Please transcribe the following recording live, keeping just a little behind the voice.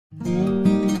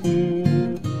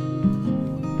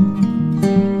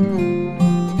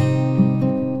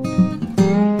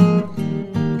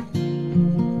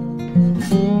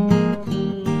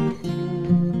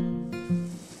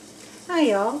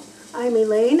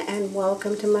and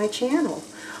welcome to my channel.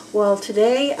 Well,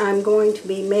 today I'm going to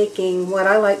be making what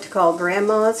I like to call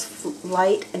Grandma's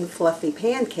Light and Fluffy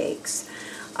Pancakes.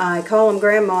 I call them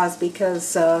Grandma's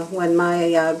because when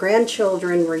my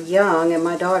grandchildren were young and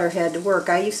my daughter had to work,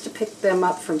 I used to pick them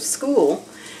up from school,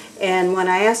 and when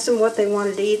I asked them what they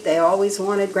wanted to eat, they always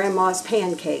wanted Grandma's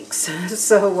pancakes.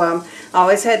 So I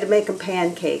always had to make them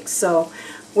pancakes. So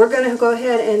we're going to go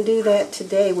ahead and do that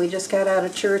today. We just got out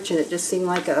of church and it just seemed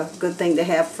like a good thing to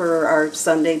have for our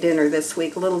Sunday dinner this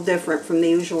week. A little different from the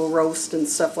usual roast and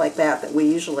stuff like that we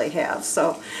usually have.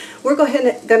 So we're going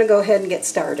to go ahead and get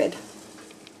started.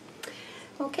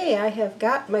 Okay, I have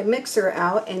got my mixer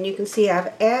out, and you can see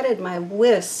I've added my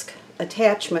whisk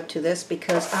attachment to this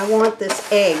because I want this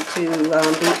egg to be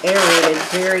aerated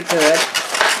very good.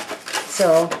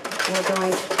 So we're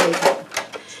going to take it.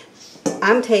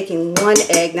 I'm taking one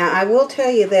egg. Now I will tell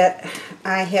you that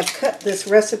I have cut this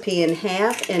recipe in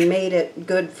half and made it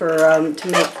good for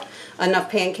to make enough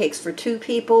pancakes for 2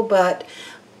 people, but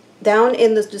down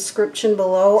in the description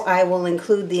below I will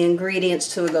include the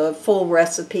ingredients to the full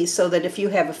recipe so that if you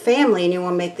have a family and you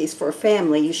want to make these for a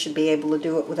family, you should be able to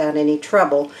do it without any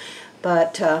trouble.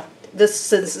 But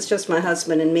since it's just my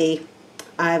husband and me,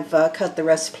 I've cut the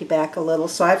recipe back a little.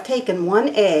 So I've taken one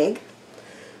egg,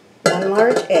 one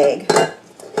large egg,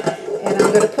 and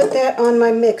I'm going to put that on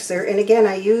my mixer. And again,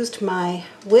 I used my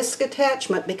whisk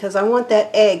attachment because I want that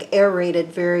egg aerated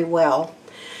very well.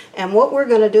 And what we're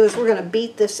going to do is we're going to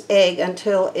beat this egg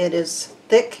until it is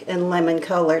thick and lemon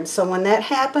colored. So when that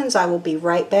happens, I will be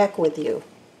right back with you.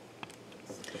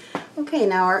 Okay,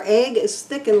 now our egg is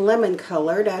thick and lemon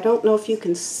colored. I don't know if you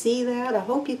can see that. I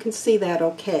hope you can see that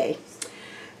okay.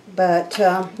 But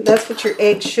that's what your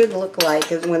egg should look like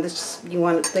is when you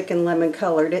want it thick and lemon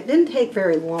colored. It didn't take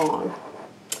very long.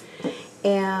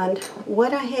 And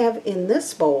what I have in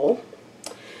this bowl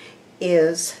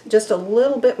is just a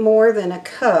little bit more than a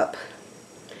cup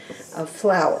of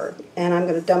flour. And I'm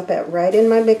going to dump that right in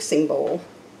my mixing bowl.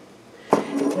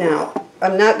 Now,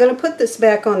 I'm not going to put this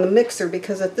back on the mixer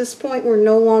because at this point we're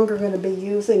no longer going to be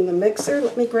using the mixer.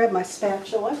 Let me grab my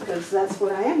spatula because that's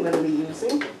what I am going to be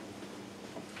using.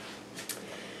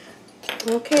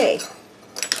 Okay,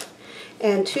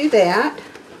 and to that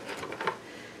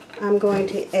I'm going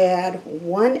to add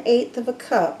 1/8 of a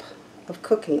cup of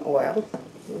cooking oil.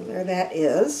 There that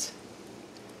is.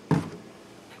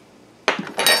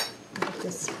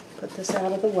 Just put this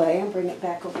out of the way and bring it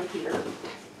back over here.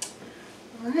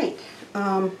 Alright,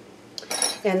 and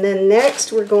then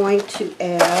next we're going to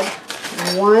add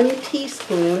 1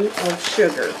 teaspoon of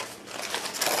sugar.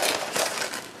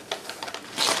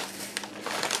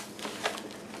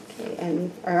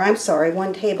 Or I'm sorry,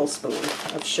 1 tablespoon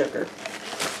of sugar.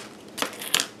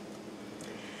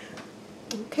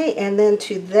 Okay, and then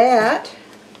to that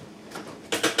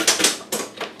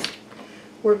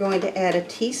we're going to add a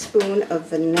teaspoon of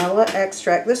vanilla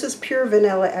extract. This is pure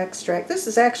vanilla extract. This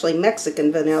is actually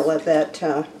Mexican vanilla that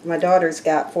my daughters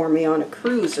got for me on a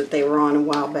cruise that they were on a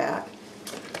while back.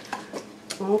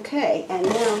 Okay, and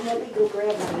now let me go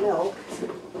grab my milk.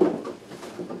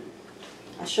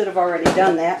 I should have already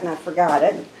done that and I forgot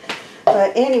it.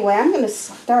 But anyway, I'm going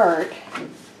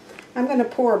to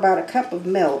pour about a cup of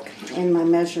milk in my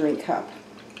measuring cup.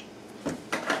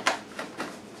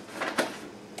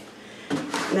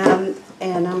 Now,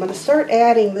 and I'm going to start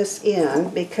adding this in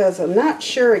because I'm not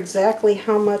sure exactly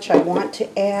how much I want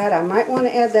to add. I might want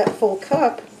to add that full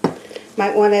cup.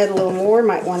 Might want to add a little more,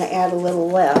 might want to add a little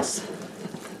less.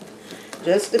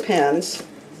 Just depends.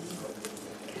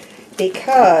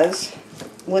 Because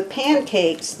with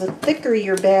pancakes, the thicker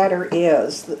your batter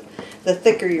is, the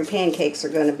thicker your pancakes are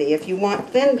going to be. If you want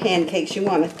thin pancakes, you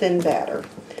want a thin batter.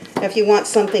 If you want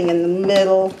something in the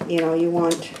middle, you know, you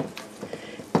want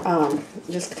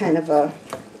just kind of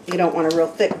you don't want a real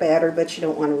thick batter, but you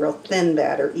don't want a real thin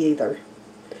batter either.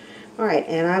 Alright,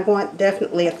 and I want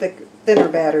definitely a thinner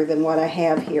batter than what I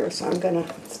have here, so I'm going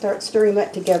to start stirring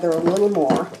that together a little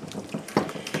more.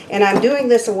 And I'm doing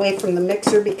this away from the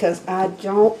mixer because I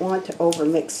don't want to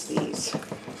overmix these.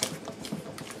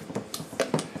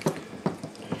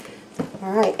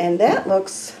 Alright, and that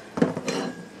looks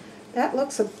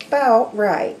about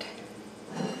right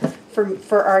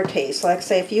for our taste. Like I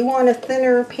say, if you want a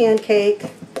thinner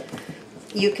pancake,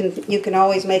 you can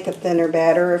always make a thinner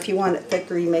batter. If you want it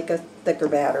thicker, you make a thicker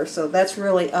batter. So that's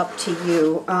really up to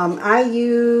you. I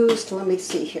used, let me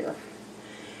see here.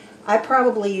 I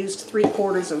probably used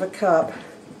 3/4 of a cup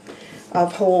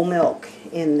of whole milk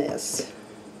in this.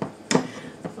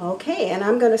 Okay, and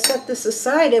I'm going to set this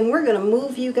aside and we're going to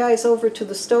move you guys over to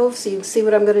the stove so you can see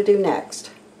what I'm going to do next.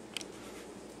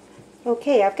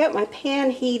 Okay, I've got my pan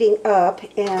heating up,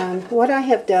 and what I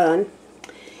have done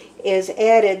is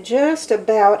added just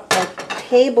about a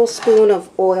tablespoon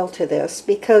of oil to this,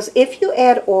 because if you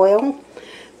add oil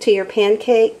to your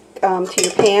pancake, to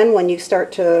your pan when you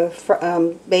start to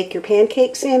bake your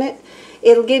pancakes in it,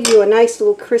 it'll give you a nice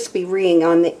little crispy ring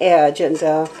on the edge and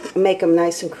make them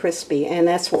nice and crispy, and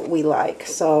that's what we like.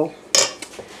 So,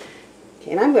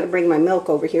 and I'm going to bring my milk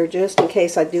over here just in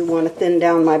case I do want to thin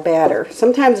down my batter.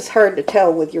 Sometimes it's hard to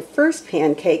tell with your first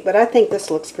pancake, but I think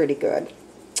this looks pretty good.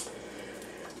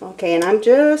 Okay, and I'm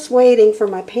just waiting for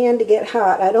my pan to get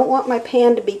hot. I don't want my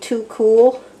pan to be too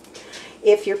cool.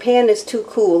 If your pan is too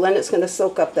cool, then it's going to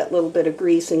soak up that little bit of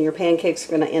grease and your pancakes are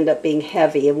going to end up being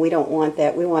heavy, and we don't want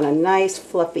that. We want a nice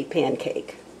fluffy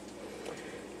pancake.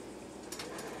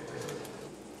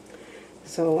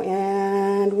 So,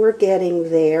 and we're getting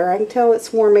there. I can tell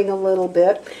it's warming a little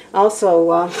bit. Also,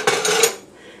 I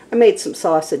made some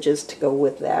sausages to go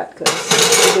with that because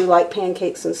I do like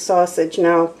pancakes and sausage.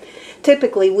 Now,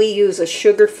 typically we use a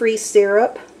sugar-free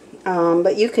syrup,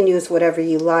 but you can use whatever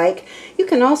you like. You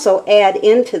can also add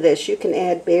into this. You can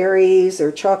add berries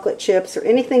or chocolate chips or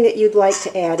anything that you'd like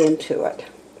to add into it.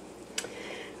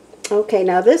 Okay,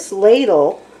 now this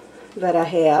ladle that I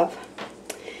have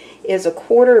is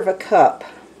 1/4 cup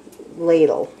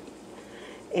ladle,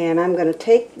 and I'm going to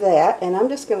take that and I'm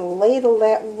just going to ladle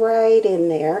that right in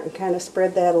there and kind of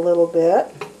spread that a little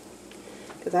bit,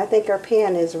 because I think our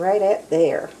pan is right at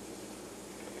there.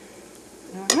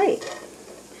 Alright,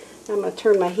 I'm going to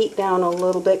turn my heat down a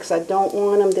little bit because I don't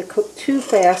want them to cook too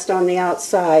fast on the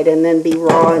outside and then be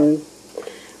raw and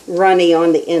runny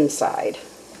on the inside.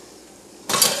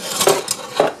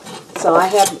 So I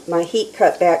have my heat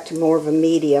cut back to more of a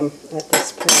medium at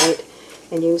this point,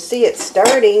 and you can see it's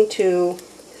starting to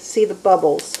see the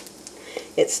bubbles.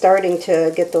 It's starting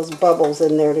to get those bubbles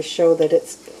in there to show that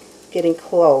it's getting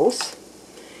close.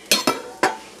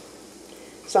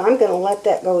 So I'm going to let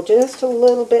that go just a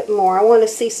little bit more. I want to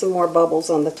see some more bubbles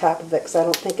on the top of it because I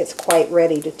don't think it's quite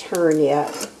ready to turn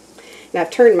yet. And I've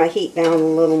turned my heat down a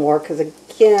little more because,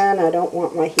 again, I don't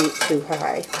want my heat too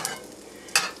high.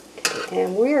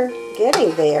 And we're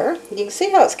getting there. You can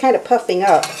see how it's kind of puffing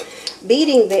up.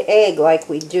 Beating the egg like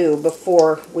we do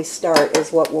before we start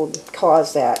is what will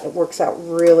cause that. It works out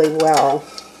really well.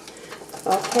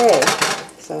 Okay,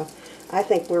 so I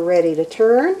think we're ready to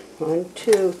turn. 1,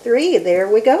 2, 3, there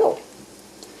we go.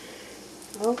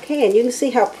 Okay, and you can see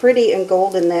how pretty and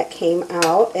golden that came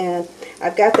out, and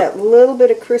I've got that little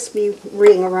bit of crispy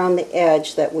ring around the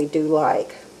edge that we do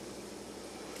like.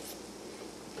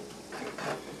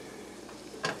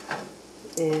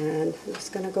 And I'm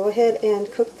just going to go ahead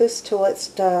and cook this till it's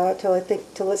done.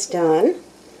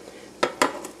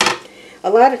 A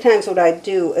lot of times what I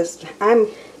do is, I'm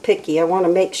picky. I want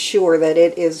to make sure that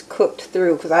it is cooked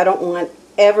through because I don't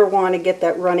ever want to get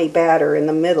that runny batter in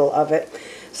the middle of it.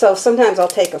 So sometimes I'll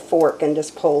take a fork and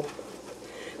just pull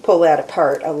that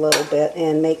apart a little bit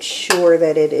and make sure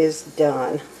that it is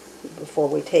done before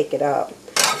we take it up.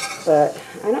 But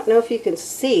I don't know if you can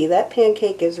see, that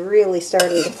pancake is really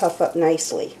starting to puff up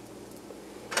nicely.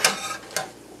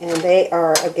 And they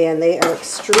are, again, they are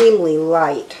extremely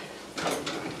light.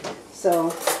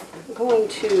 So I'm going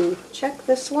to check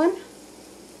this one.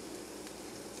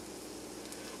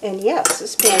 And yes,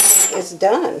 this pancake is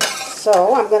done.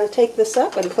 So I'm going to take this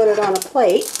up and put it on a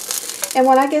plate. And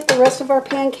when I get the rest of our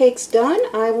pancakes done,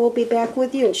 I will be back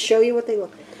with you and show you what they look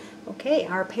like. Okay,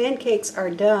 our pancakes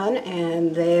are done,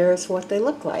 and there's what they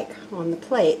look like on the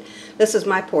plate. This is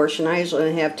my portion. I usually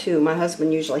only have 2. My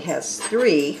husband usually has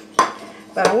 3.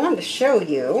 But I wanted to show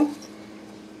you,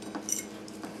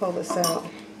 pull this out,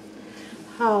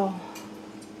 how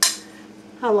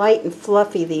light and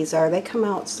fluffy these are. They come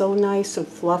out so nice and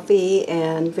fluffy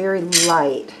and very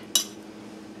light.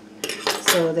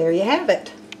 So there you have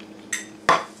it.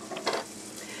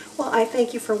 Well, I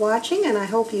thank you for watching, and I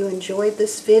hope you enjoyed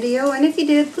this video. And if you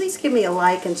did, please give me a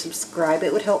like and subscribe.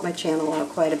 It would help my channel out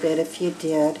quite a bit if you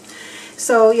did.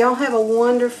 So y'all have a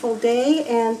wonderful day,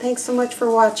 and thanks so much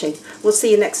for watching. We'll see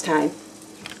you next time.